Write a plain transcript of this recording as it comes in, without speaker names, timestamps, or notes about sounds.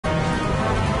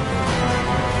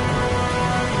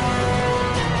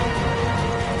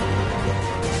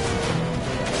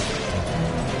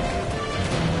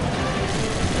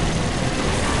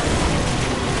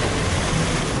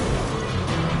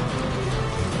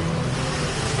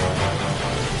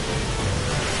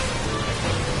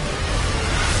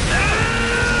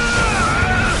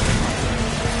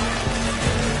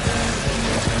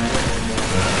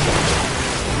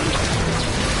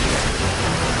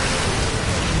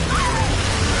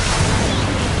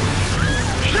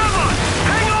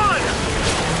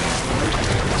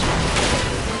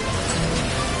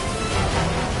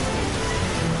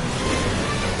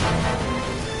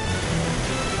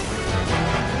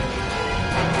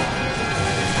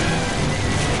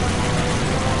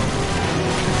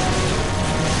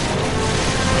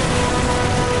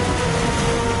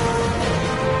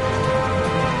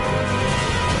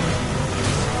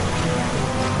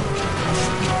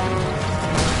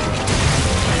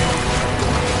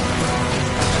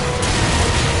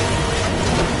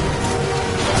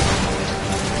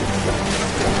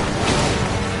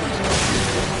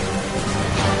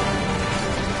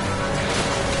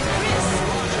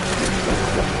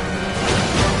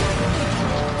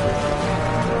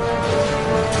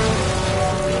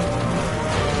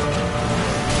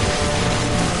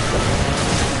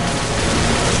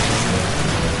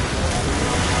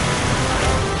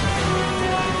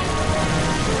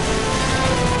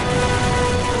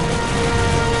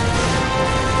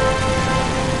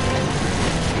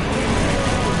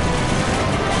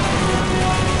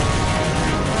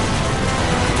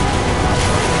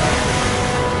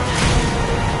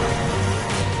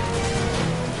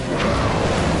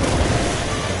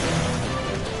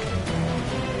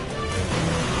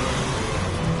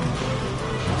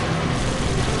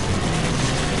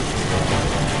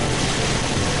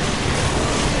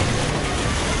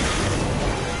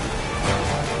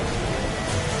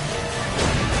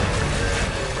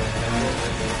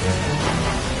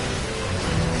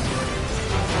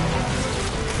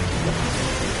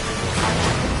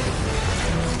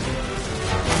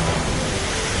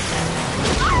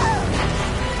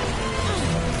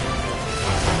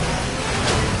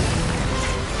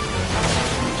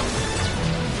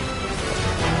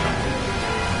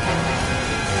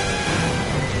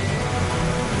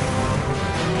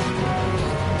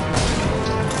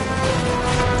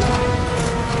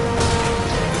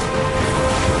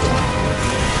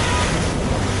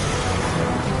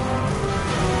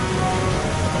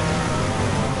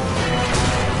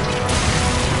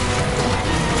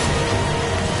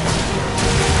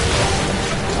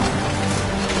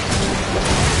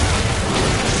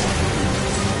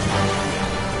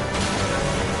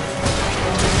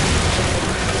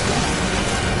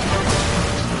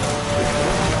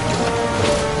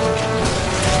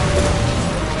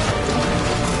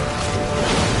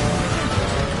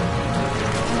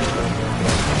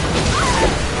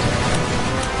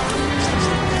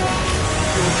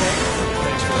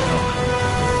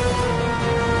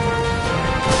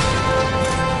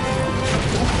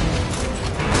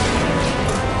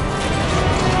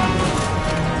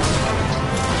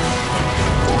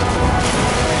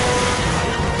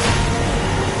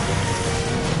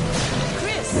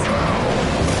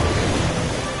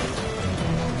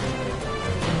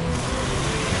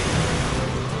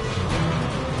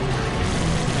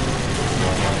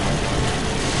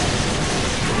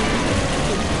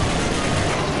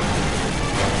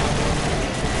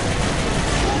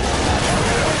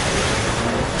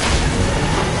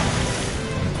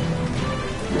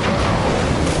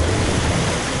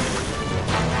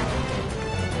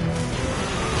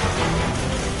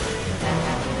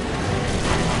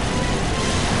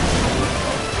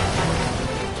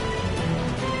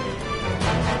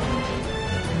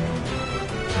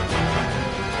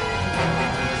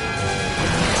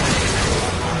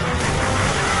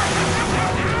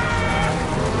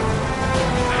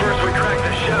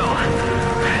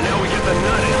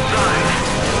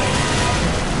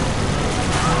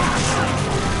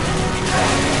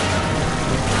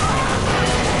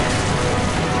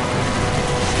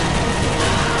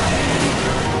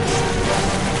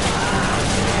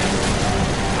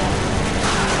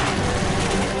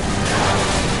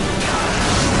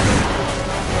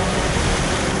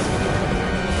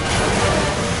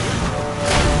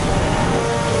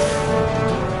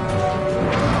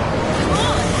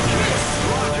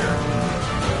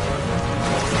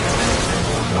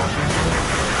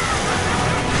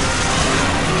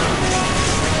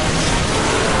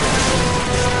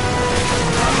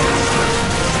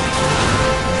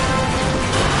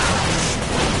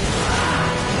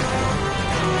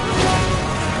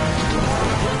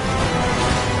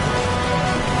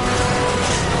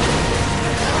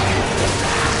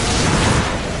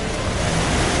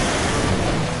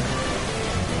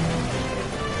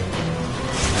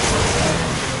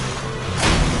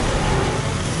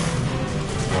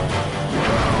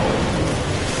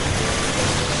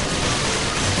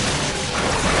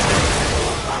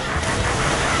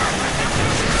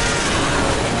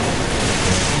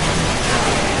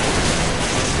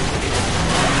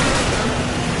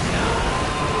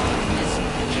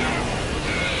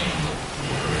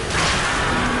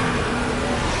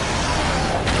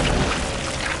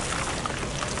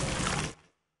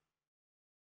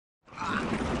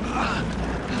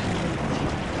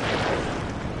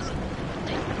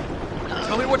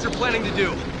what you're planning to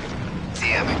do.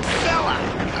 Damn, Excella!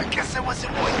 I guess I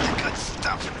wasn't worth the good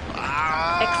stuff.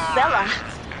 Excella?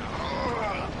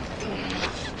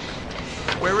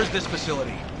 Where is this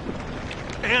facility?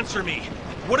 Answer me.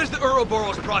 What is the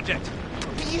Ouroboros project?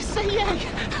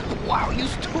 P4. Wow, you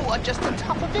two are just on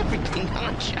top of everything,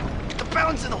 aren't you? The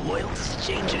balance of the world is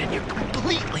changing and you're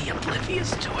completely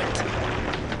oblivious to it.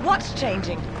 What's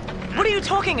changing? What are you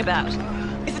talking about?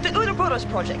 Is it the Ouroboros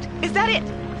project? Is that it?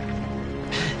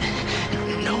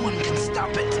 No one can stop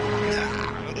it.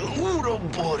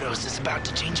 Ouroboros is about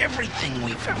to change everything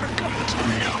we've ever come to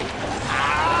know.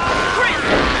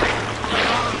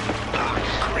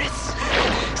 Chris!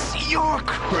 See, you're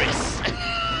Chris.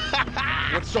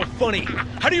 What's so funny?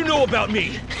 How do you know about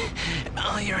me?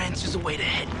 All your answers are way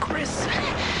ahead, Chris.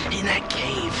 In that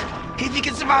cave. If you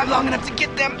can survive long enough to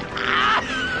get them...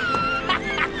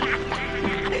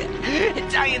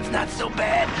 Italian's not so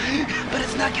bad, but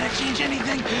it's not gonna change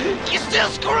anything. You're still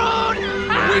screwed!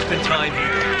 We're wasting time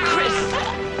here. Chris!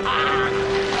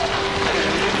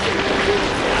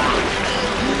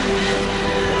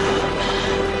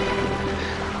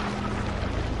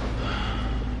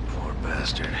 Poor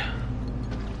bastard.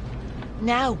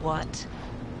 Now what?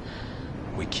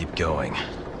 We keep going.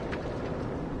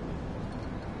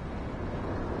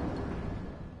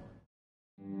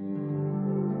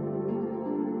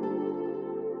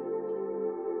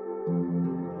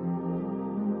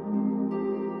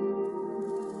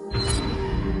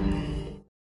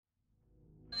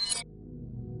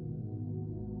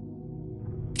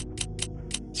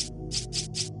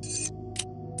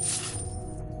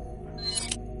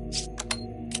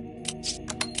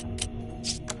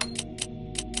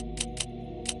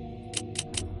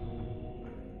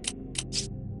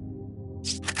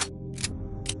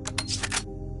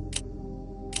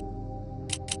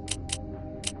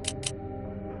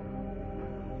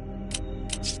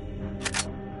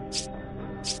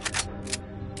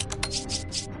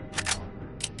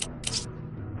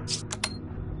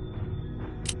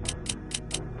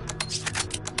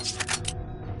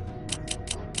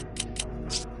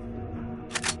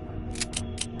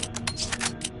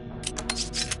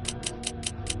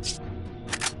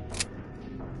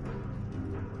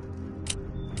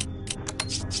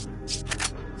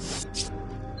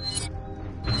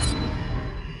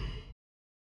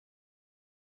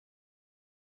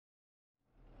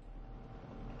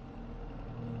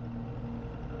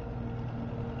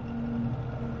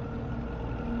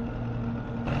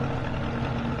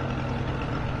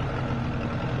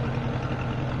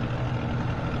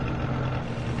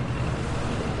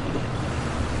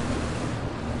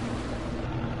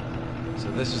 So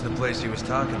this is the place he was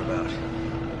talking about.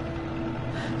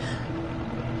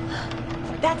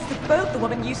 That's the boat the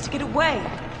woman used to get away.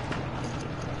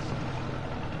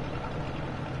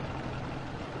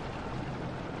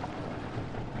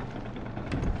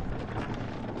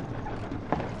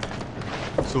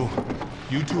 So,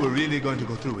 you two are really going to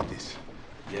go through with this?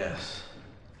 Yes.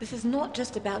 This is not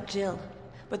just about Jill,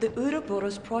 but the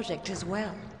Ouroboros project as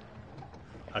well.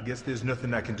 I guess there's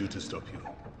nothing I can do to stop you.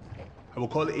 I will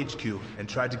call HQ and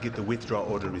try to get the withdrawal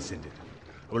order rescinded.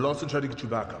 I will also try to get you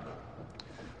back up.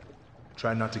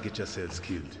 Try not to get yourselves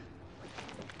killed.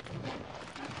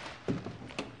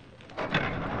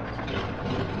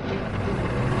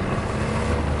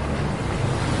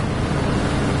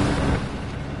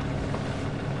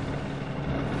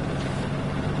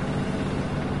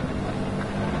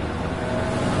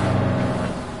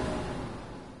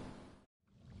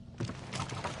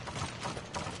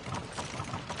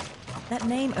 That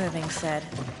name Irving said,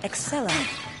 Excella.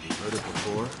 Heard it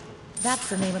before? That's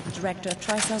the name of the director of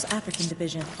Tricell's African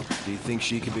division. Do you think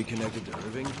she could be connected to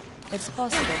Irving? It's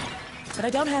possible, but I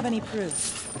don't have any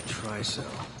proof. Tricell.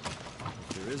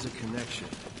 There is a connection.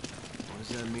 What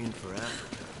does that mean for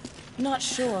Africa? Not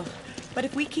sure, but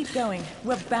if we keep going,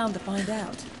 we're bound to find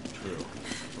out. True.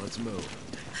 Let's move.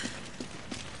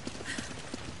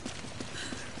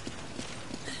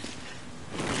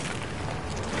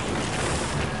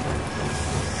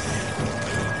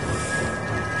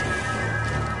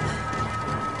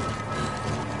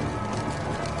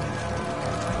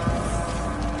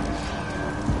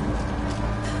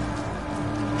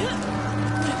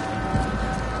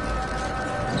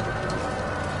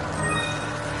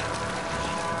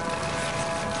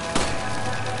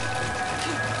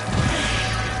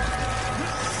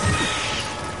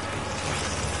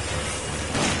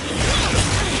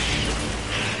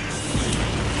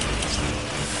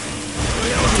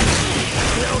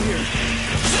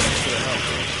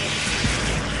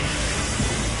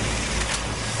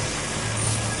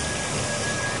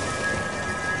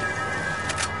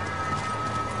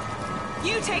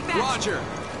 take that! Roger!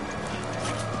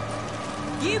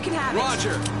 You can have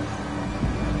Roger!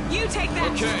 it! You take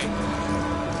that! Okay!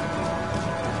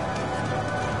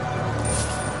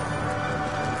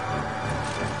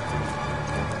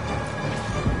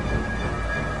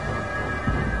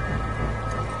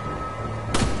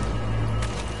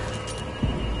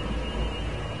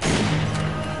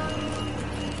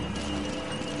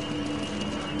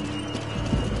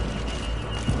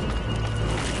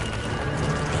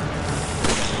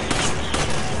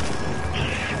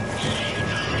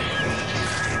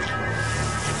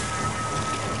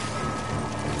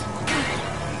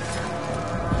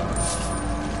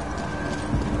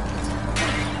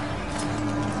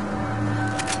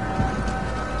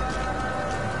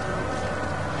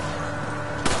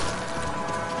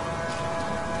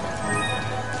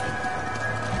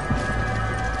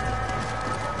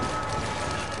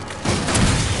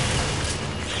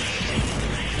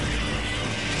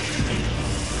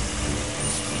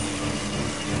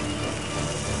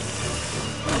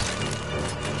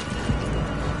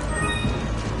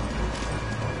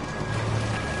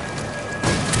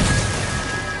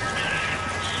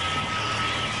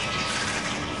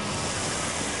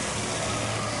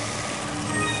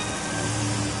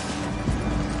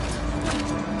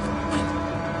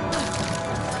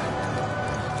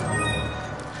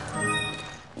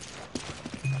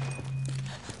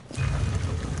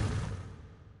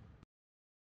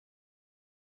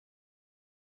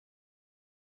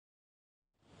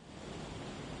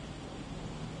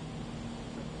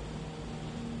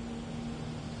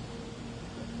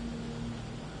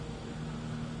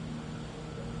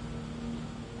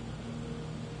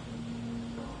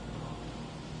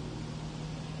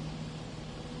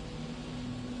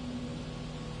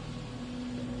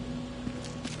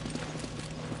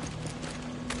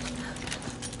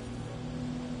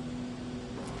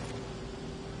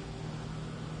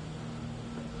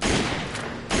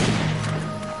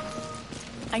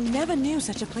 I never knew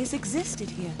such a place existed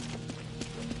here.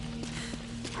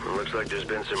 Looks like there's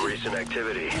been some recent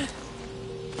activity.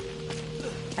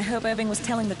 I hope Irving was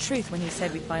telling the truth when he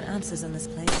said we'd find answers in this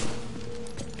place.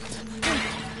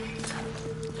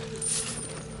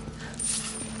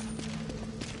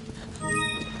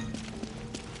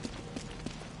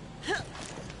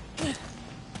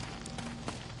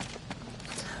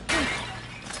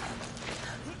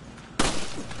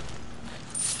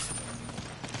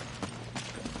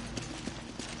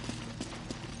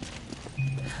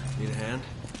 Need a hand?